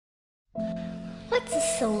What's a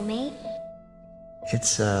soulmate?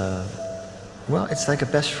 Well, it's like a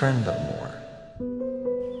best friend, but more.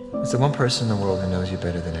 It's the one person in the world who knows you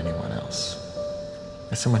better than anyone else.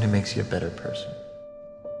 It's someone who makes you a better person.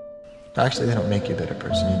 Actually, they don't make you a better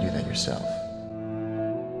person, you do that yourself.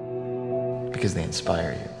 Because they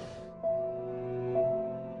inspire you.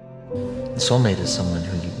 The soulmate is someone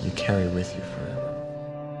who you carry with you forever.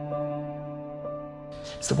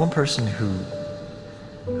 It's the one person who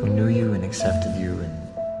knew you and accepted you and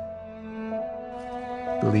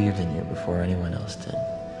believed in you before anyone else did,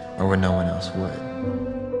 or when no one else would.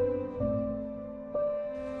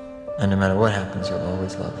 And no matter what happens, you'll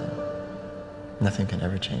always love them. Nothing can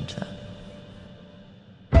ever change that.